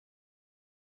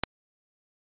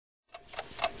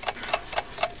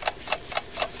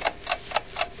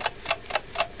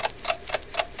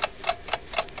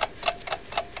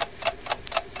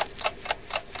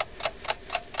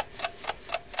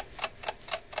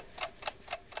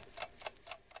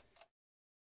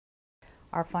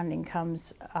Our funding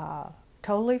comes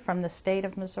totally from the state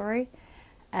of Missouri,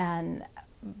 and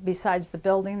besides the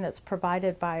building that's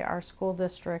provided by our school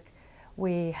district,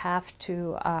 we have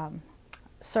to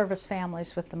service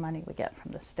families with the money we get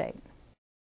from the state.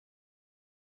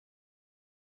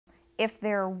 If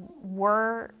there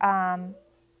were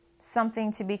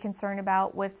something to be concerned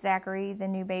about with Zachary, the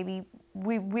new baby,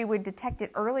 we would detect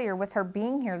it earlier with her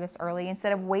being here this early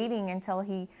instead of waiting until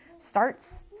he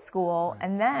starts school,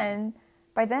 and then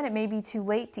by then it may be too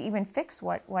late to even fix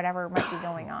whatever might be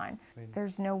going on.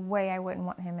 There's no way I wouldn't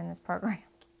want him in this program.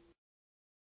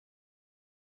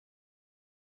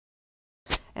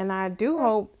 And I do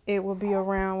hope it will be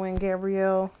around when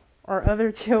Gabrielle or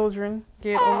other children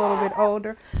get a little bit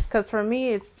older, because for me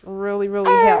it's really,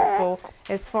 really helpful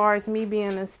as far as me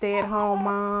being a stay-at-home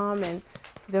mom and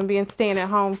them being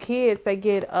staying-at-home kids. They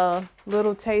get a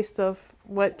little taste of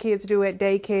what kids do at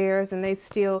daycares, and they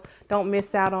still don't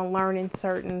miss out on learning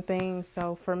certain things.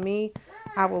 So for me,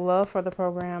 I would love for the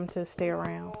program to stay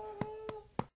around.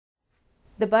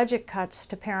 The budget cuts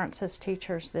to parents as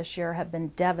teachers this year have been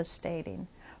devastating.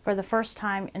 For the first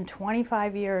time in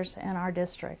 25 years in our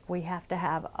district, we have to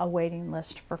have a waiting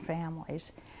list for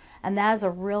families. And that is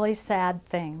a really sad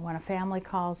thing when a family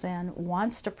calls in,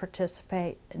 wants to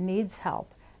participate, needs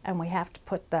help, and we have to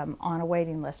put them on a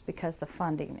waiting list because the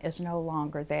funding is no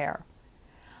longer there.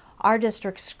 Our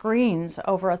district screens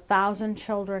over 1,000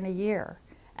 children a year,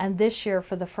 and this year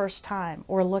for the first time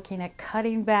we're looking at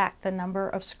cutting back the number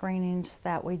of screenings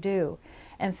that we do.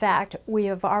 In fact, we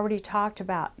have already talked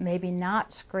about maybe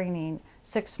not screening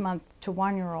 6-month to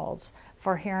 1-year-olds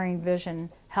for hearing, vision,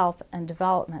 health, and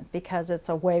development because it's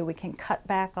a way we can cut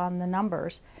back on the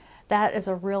numbers. That is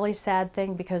a really sad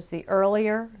thing because the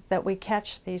earlier that we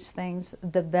catch these things,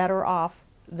 the better off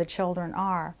the children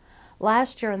are.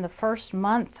 Last year in the first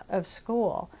month of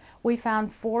school, we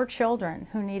found 4 children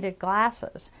who needed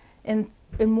glasses in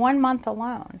 1 month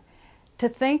alone. To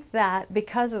think that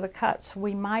because of the cuts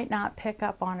we might not pick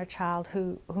up on a child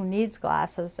who needs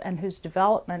glasses and whose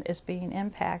development is being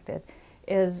impacted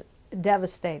is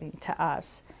devastating to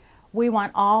us. We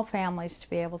want all families to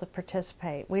be able to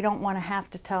participate. We don't want to have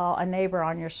to tell a neighbor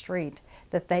on your street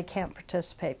that they can't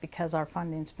participate because our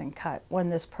funding's been cut,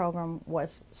 when this program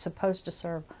was supposed to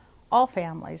serve all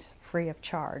families free of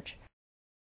charge.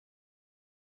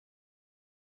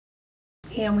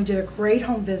 And we did a great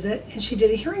home visit, and she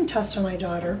did a hearing test on my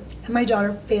daughter, and my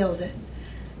daughter failed it.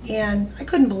 And I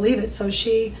couldn't believe it, so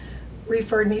she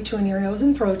referred me to an ear, nose,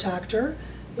 and throat doctor,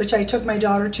 which I took my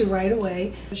daughter to right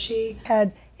away. She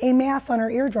had a mass on her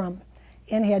eardrum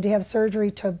and had to have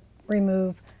surgery to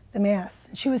remove the mass.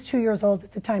 She was 2 years old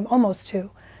at the time, almost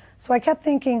 2. So I kept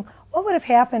thinking, what would have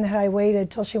happened had I waited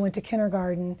till she went to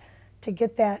kindergarten to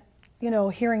get that,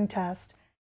 hearing test?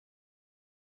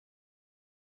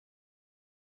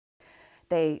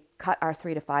 They cut our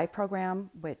 3 to 5 program,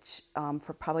 which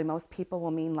for probably most people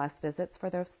will mean less visits for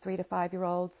those 3 to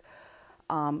 5-year-olds.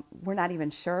 We're not even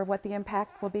sure what the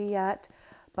impact will be yet,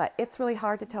 but it's really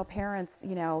hard to tell parents,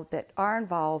 that are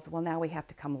involved, well, now we have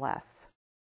to come less.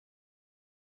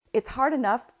 It's hard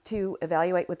enough to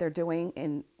evaluate what they're doing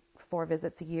in 4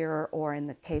 visits a year, or in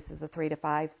the cases of the 3 to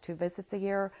 5s, 2 visits a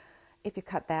year. If you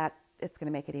cut that, it's going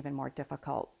to make it even more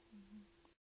difficult.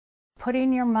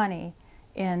 Putting your money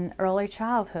in early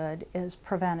childhood is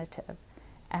preventative,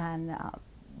 and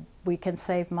we can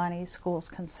save money, schools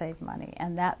can save money,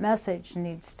 and that message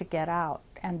needs to get out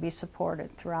and be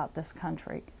supported throughout this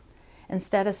country.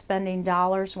 Instead of spending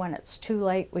dollars when it's too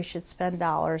late, we should spend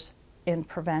dollars in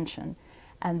prevention,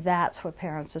 and that's what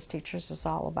Parents as Teachers is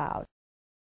all about.